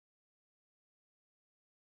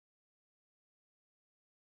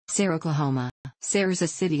Sayre, Oklahoma. Sayre is a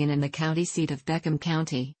city and the county seat of Beckham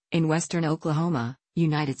County, in western Oklahoma,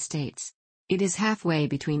 United States. It is halfway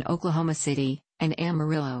between Oklahoma City and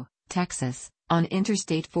Amarillo, Texas, on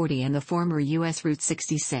Interstate 40 and the former U.S. Route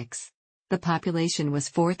 66. The population was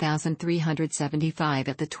 4,375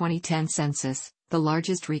 at the 2010 census, the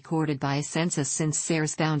largest recorded by a census since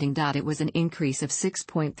Sayre's founding. It was an increase of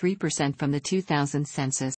 6.3% from the 2000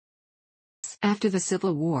 census. After the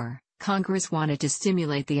Civil War, Congress wanted to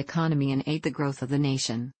stimulate the economy and aid the growth of the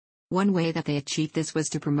nation. One way that they achieved this was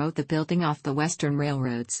to promote the building of the Western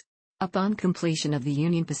railroads. Upon completion of the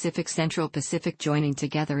Union Pacific Central Pacific joining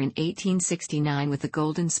together in 1869 with the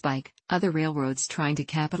Golden Spike, other railroads trying to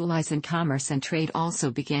capitalize on commerce and trade also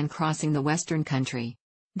began crossing the western country.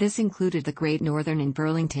 This included the Great Northern and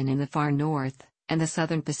Burlington in the far north, and the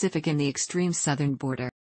Southern Pacific in the extreme southern border.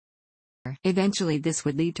 Eventually this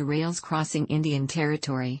would lead to rails crossing Indian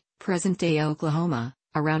Territory, present-day Oklahoma,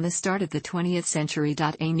 around the start of the 20th century.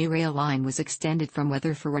 A new rail line was extended from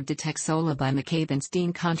Weatherford to Texola by McCabe and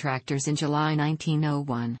Steen contractors in July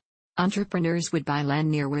 1901. Entrepreneurs would buy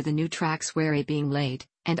land near where the new tracks were being laid,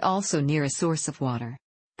 and also near a source of water.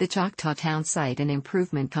 The Choctaw Town Site and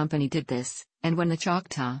Improvement Company did this, and when the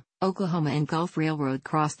Choctaw, Oklahoma and Gulf Railroad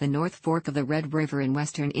crossed the North Fork of the Red River in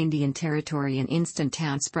western Indian Territory, an instant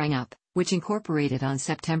town sprang up, which incorporated on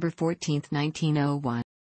September 14, 1901.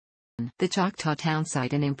 The Choctaw Town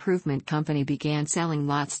Site and Improvement Company began selling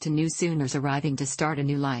lots to new Sooners arriving to start a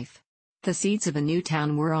new life. The seeds of a new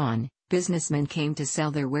town were on, businessmen came to sell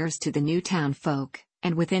their wares to the new town folk,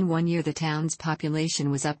 and within 1 year the town's population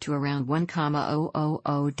was up to around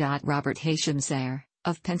 1,000. Robert Haysham Sayre,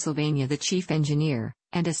 of Pennsylvania, the chief engineer,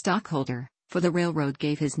 and a stockholder, for the railroad,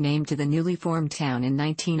 gave his name to the newly formed town in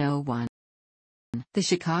 1901. The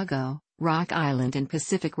Chicago, Rock Island and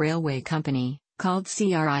Pacific Railway Company, called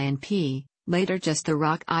CRINP, later just the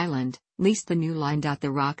Rock Island, leased the new line.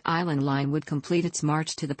 The Rock Island line would complete its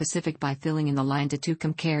march to the Pacific by filling in the line to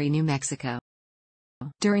Tucumcari, New Mexico.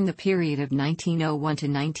 During the period of 1901 to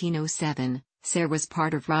 1907, Sayre was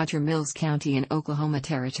part of Roger Mills County in Oklahoma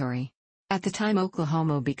Territory. At the time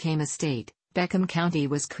Oklahoma became a state, Beckham County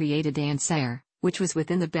was created and Sayre, which was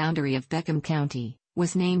within the boundary of Beckham County,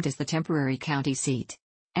 was named as the temporary county seat.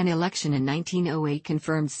 An election in 1908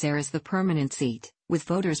 confirmed Sayre as the permanent seat, with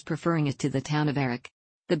voters preferring it to the town of Eric.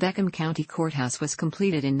 The Beckham County Courthouse was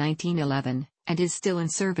completed in 1911, and is still in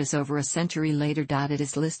service over a century later. It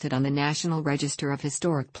is listed on the National Register of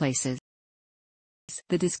Historic Places.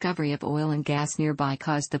 The discovery of oil and gas nearby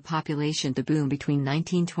caused the population to boom between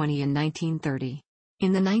 1920 and 1930.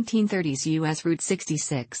 In the 1930s, U.S. Route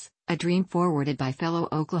 66, a dream forwarded by fellow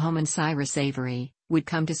Oklahoman Sayre, would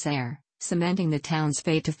come to Sayre, cementing the town's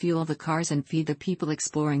fate to fuel the cars and feed the people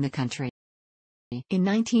exploring the country. In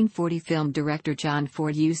 1940, film director John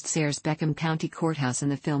Ford used Sayre's Beckham County Courthouse in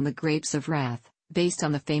the film The Grapes of Wrath, based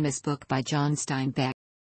on the famous book by John Steinbeck.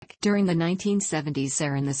 During the 1970s,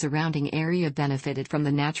 Sayre and the surrounding area benefited from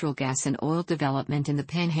the natural gas and oil development in the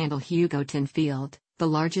Panhandle Hugoton Field, the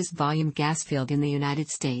largest volume gas field in the United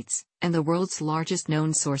States, and the world's largest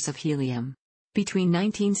known source of helium. Between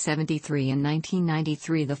 1973 and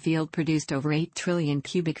 1993, the field produced over 8 trillion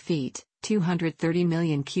cubic feet, 230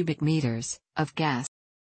 million cubic meters, of gas.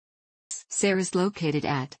 Sayre is located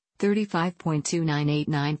at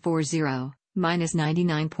 35.298940, minus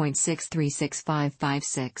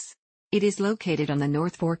 99.636556. It is located on the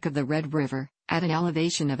North Fork of the Red River, at an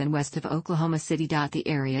elevation of and west of Oklahoma City. The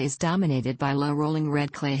area is dominated by low rolling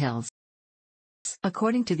red clay hills.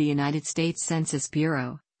 According to the United States Census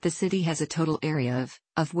Bureau, the city has a total area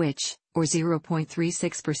of which, or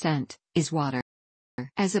 0.36%, is water.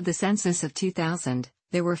 As of the census of 2000,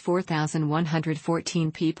 there were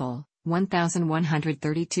 4,114 people,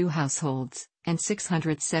 1,132 households, and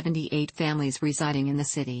 678 families residing in the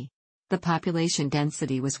city. The population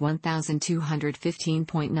density was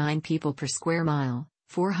 1,215.9 people per square mile,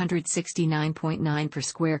 469.9 per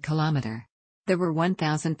square kilometer. There were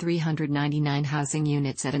 1,399 housing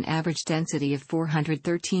units at an average density of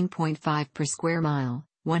 413.5 per square mile,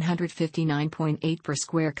 159.8 per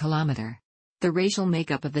square kilometer. The racial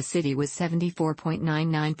makeup of the city was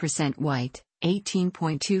 74.99% white,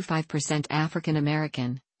 18.25% African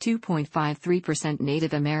American, 2.53%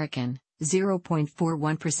 Native American,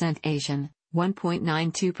 0.41% Asian,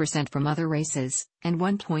 1.92% from other races, and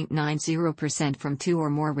 1.90% from 2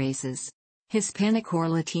 or more races. Hispanic or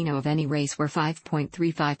Latino of any race were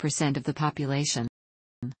 5.35% of the population.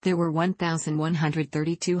 There were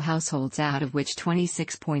 1,132 households, out of which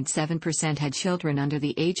 26.7% had children under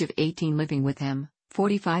the age of 18 living with them,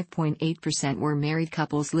 45.8% were married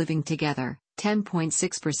couples living together,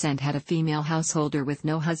 10.6% had a female householder with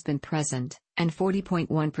no husband present, and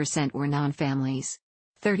 40.1% were non-families.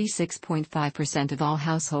 36.5% of all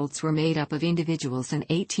households were made up of individuals and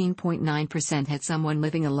 18.9% had someone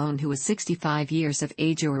living alone who was 65 years of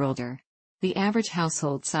age or older. The average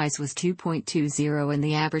household size was 2.20 and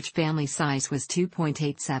the average family size was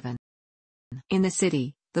 2.87. In the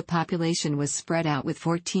city, the population was spread out with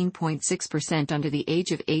 14.6% under the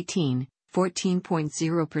age of 18,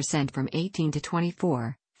 14.0% from 18 to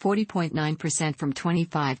 24, 40.9% from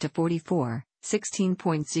 25 to 44,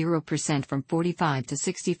 16.0% from 45 to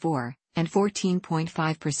 64, and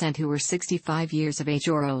 14.5% who were 65 years of age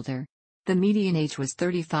or older. The median age was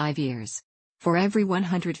 35 years. For every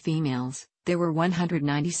 100 females, there were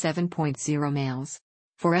 197.0 males.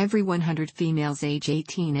 For every 100 females age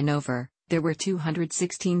 18 and over, there were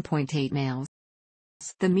 216.8 males.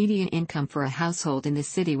 The median income for a household in the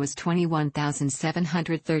city was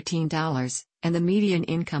 $21,713, and the median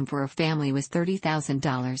income for a family was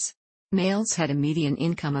 $30,000. Males had a median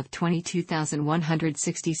income of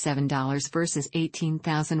 $22,167 versus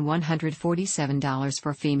 $18,147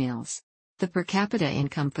 for females. The per capita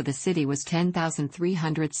income for the city was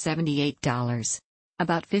 $10,378.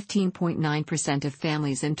 About 15.9% of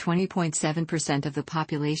families and 20.7% of the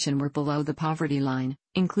population were below the poverty line,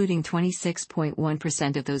 including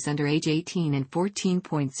 26.1% of those under age 18 and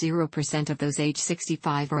 14.0% of those age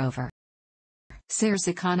 65 or over. Sayre's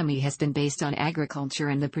economy has been based on agriculture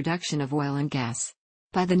and the production of oil and gas.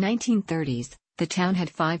 By the 1930s, the town had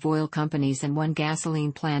 5 oil companies and 1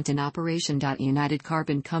 gasoline plant in operation. United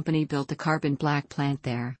Carbon Company built a carbon black plant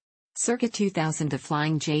there. Circa 2000, the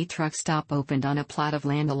Flying J truck stop opened on a plot of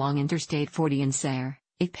land along Interstate 40 in Sayre.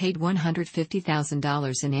 It paid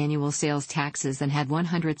 $150,000 in annual sales taxes and had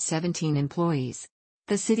 117 employees.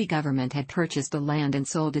 The city government had purchased the land and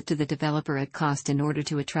sold it to the developer at cost in order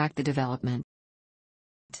to attract the development.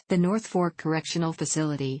 The North Fork Correctional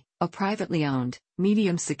Facility, a privately owned,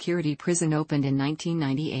 medium-security prison, opened in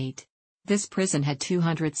 1998. This prison had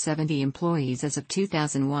 270 employees as of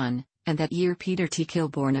 2001. And that year Peter T.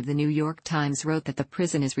 Kilborn of the New York Times wrote that the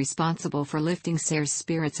prison is responsible for lifting Sayre's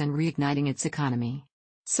spirits and reigniting its economy.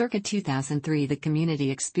 Circa 2003, the community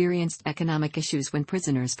experienced economic issues when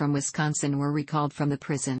prisoners from Wisconsin were recalled from the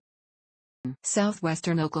prison.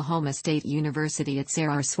 Southwestern Oklahoma State University at Sayre,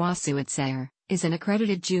 or SWOSU at Sayre, is an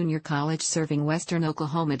accredited junior college serving western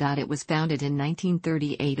Oklahoma. It was founded in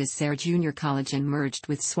 1938 as Sayre Junior College and merged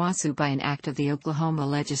with SWOSU by an act of the Oklahoma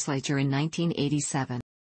legislature in 1987.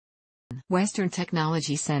 Western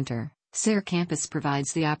Technology Center, Sayre campus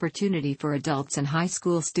provides the opportunity for adults and high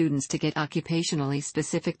school students to get occupationally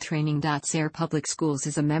specific training. Sayre Public Schools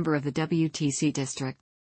is a member of the WTC District.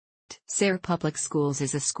 Sayre Public Schools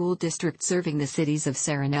is a school district serving the cities of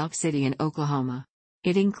Sayre and Elk City in Oklahoma.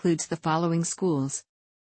 It includes the following schools.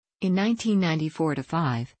 In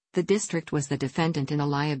 1994-5, the district was the defendant in a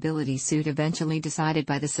liability suit eventually decided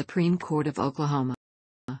by the Supreme Court of Oklahoma.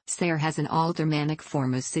 Sayre has an aldermanic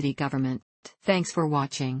form of city government. Thanks for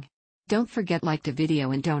watching. Don't forget to like the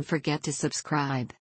video and don't forget to subscribe.